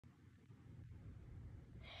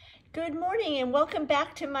Good morning and welcome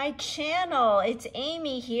back to my channel. It's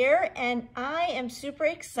Amy here and I am super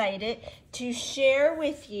excited to share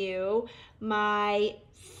with you my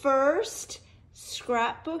first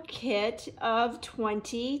scrapbook kit of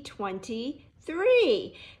 2023.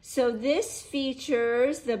 So this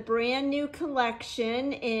features the brand new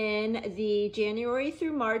collection in the January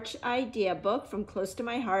through March idea book from Close to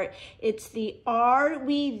My Heart. It's the Are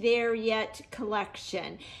We There Yet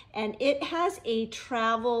collection, and it has a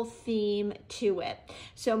travel theme to it.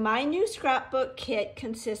 So my new scrapbook kit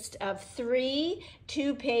consists of 3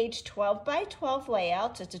 2-page 12 by 12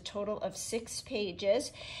 layouts. It's a total of 6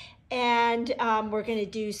 pages. And we're going to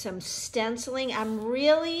do some stenciling. I'm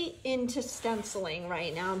really into stenciling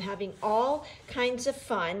right now. I'm having all kinds of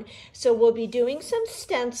fun. So we'll be doing some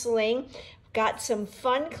stenciling. Got some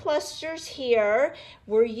fun clusters here.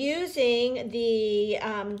 We're using the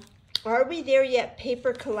Are We There Yet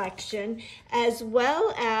paper collection, as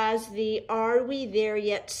well as the Are We There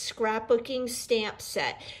Yet scrapbooking stamp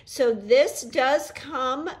set. So this does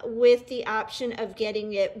come with the option of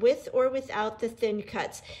getting it with or without the thin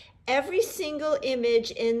cuts. Every single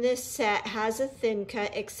image in this set has a thin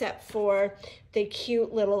cut except for the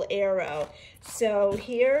cute little arrow. So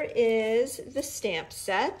here is the stamp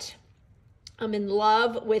set. I'm in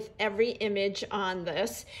love with every image on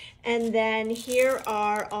this. And then here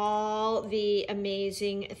are all the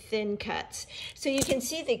amazing thin cuts. So you can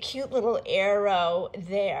see the cute little arrow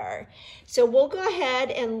there. So we'll go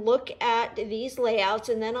ahead and look at these layouts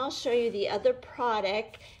and then I'll show you the other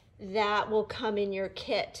product that will come in your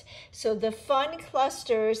kit. So the fun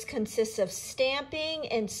clusters consist of stamping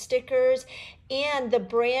and stickers and the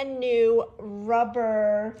brand new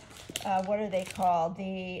rubber, what are they called?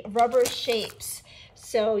 The rubber shapes.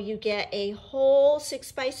 So you get a whole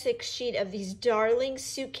 6x6 sheet of these darling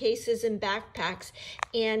suitcases and backpacks,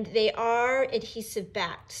 and they are adhesive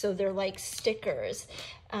backed, so they're like stickers.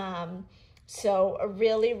 So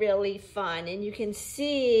really, really fun. And you can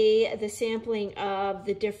see the sampling of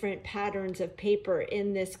the different patterns of paper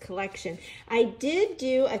in this collection. I did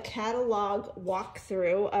do a catalog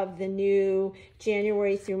walkthrough of the new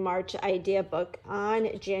January through March idea book on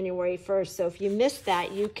January 1st. So if you missed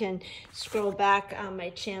that, you can scroll back on my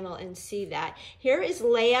channel and see that. Here is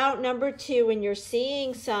layout number 2, and you're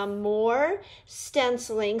seeing some more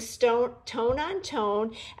stenciling, tone on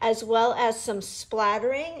tone, as well as some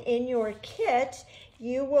splattering in your kit.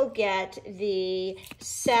 You will get the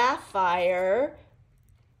sapphire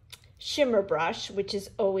shimmer brush, which is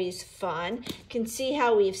always fun. You can see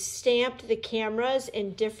how we've stamped the cameras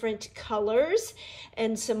in different colors,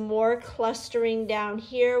 and some more clustering down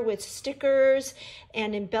here with stickers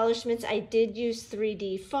and embellishments. I did use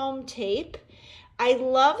 3D foam tape. I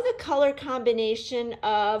love the color combination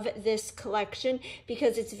of this collection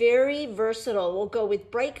because it's very versatile. We'll go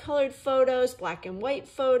with bright colored photos, black and white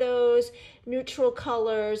photos, neutral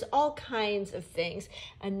colors, all kinds of things.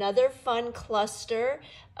 Another fun cluster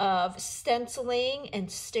of stenciling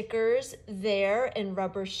and stickers there in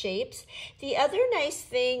rubber shapes. The other nice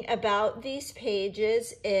thing about these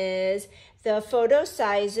pages is the photo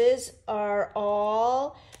sizes are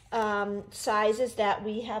all sizes that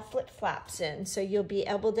we have flip-flaps in, so you'll be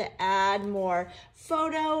able to add more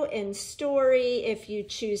photo and story if you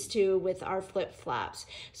choose to with our flip-flaps.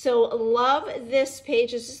 So love this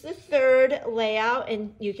page. This is the 3rd layout,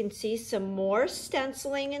 and you can see some more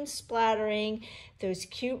stenciling and splattering, those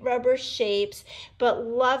cute rubber shapes, but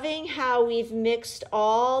loving how we've mixed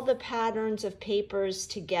all the patterns of papers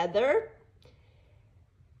together.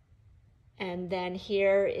 And then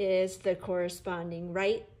here is the corresponding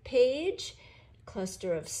right page,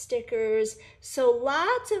 cluster of stickers. So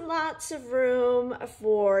lots and lots of room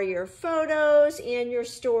for your photos and your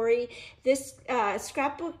story. This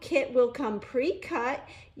scrapbook kit will come pre-cut.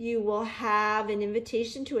 You will have an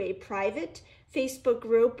invitation to a private Facebook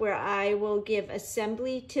group where I will give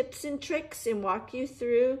assembly tips and tricks and walk you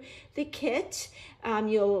through the kit.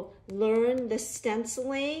 You'll learn the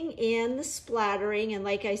stenciling and the splattering, and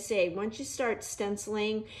like I say, once you start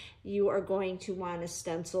stenciling, you are going to want to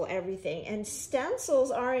stencil everything. And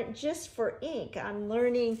stencils aren't just for ink. I'm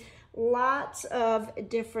learning lots of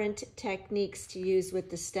different techniques to use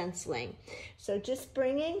with the stenciling. So just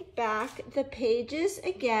bringing back the pages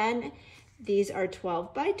again. These are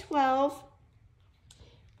 12 by 12.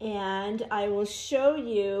 And I will show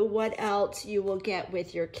you what else you will get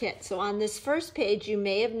with your kit. So on this first page, you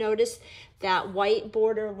may have noticed that white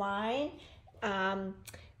border line.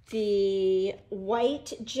 The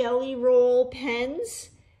white jelly roll pens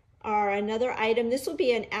are another item. This will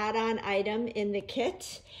be an add-on item in the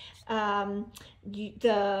kit. The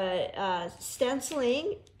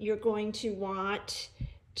stenciling, you're going to want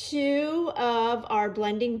 2 of our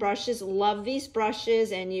blending brushes. Love these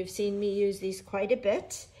brushes, and you've seen me use these quite a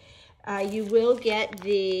bit. You will get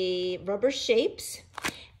the rubber shapes,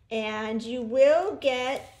 and you will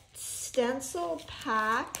get stencil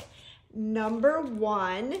pack number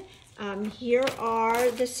 1. Here are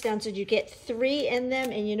the stencils. You get 3 in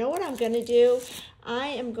them, and you know what I'm going to do? I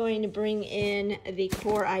am going to bring in the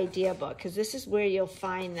core idea book, because this is where you'll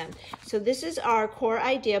find them. So this is our core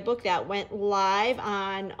idea book that went live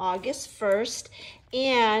on August 1st.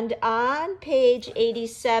 And on page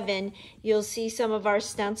 87, you'll see some of our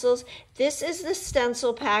stencils. This is the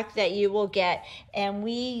stencil pack that you will get. And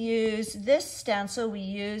we use this stencil. We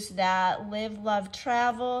use that Live, Love,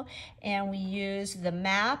 Travel, and we use the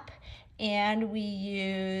map, and we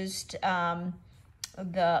used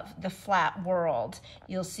the flat world.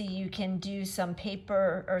 You'll see you can do some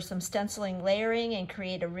paper or some stenciling layering and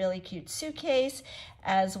create a really cute suitcase,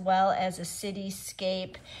 as well as a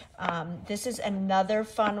cityscape. This is another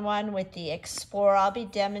fun one with the Explorer. I'll be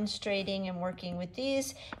demonstrating and working with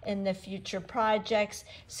these in the future projects.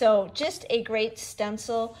 So just a great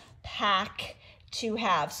stencil pack to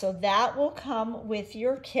have. So that will come with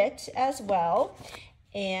your kit as well.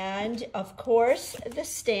 And of course, the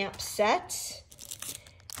stamp set.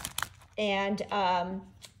 And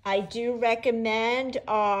I do recommend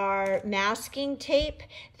our masking tape.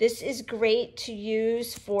 This is great to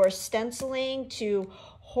use for stenciling, to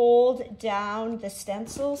hold down the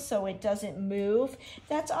stencil so it doesn't move.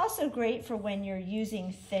 That's also great for when you're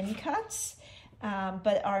using thin cuts.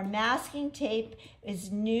 But our masking tape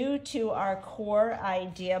is new to our core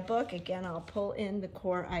idea book. Again, I'll pull in the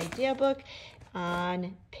core idea book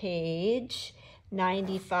on page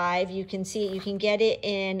 95. You can see you can get it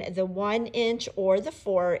in the 1-inch or the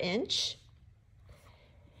 4-inch.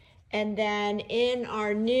 And then in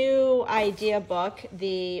our new idea book,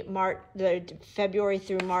 the February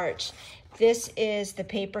through March, this is the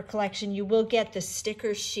paper collection. You will get the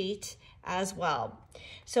sticker sheet as well.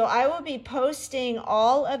 So I will be posting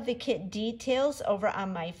all of the kit details over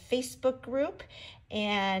on my Facebook group,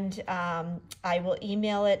 and I will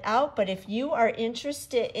email it out. But if you are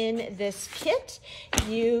interested in this kit,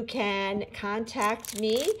 you can contact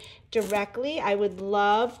me directly. I would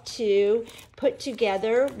love to put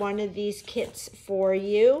together one of these kits for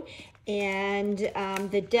you. And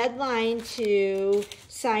the deadline to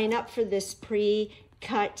sign up for this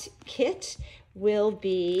pre-cut kit will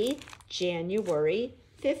be January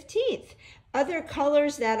 15th. Other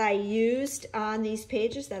colors that I used on these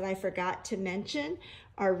pages that I forgot to mention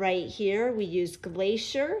are right here. We used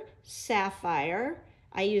Glacier, Sapphire.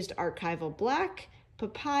 I used Archival Black,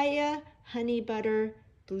 Papaya, Honey Butter,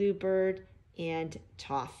 Bluebird, and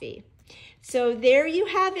Toffee. So there you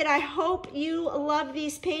have it. I hope you love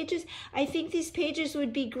these pages. I think these pages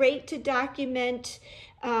would be great to document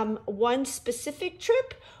one specific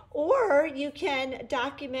trip, or you can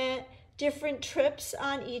document different trips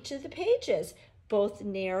on each of the pages, both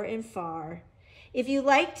near and far. If you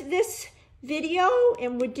liked this video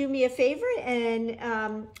and would do me a favor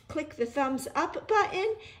and click the thumbs up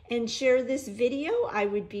button and share this video, I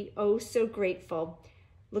would be oh so grateful.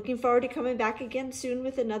 Looking forward to coming back again soon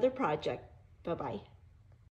with another project. Bye-bye.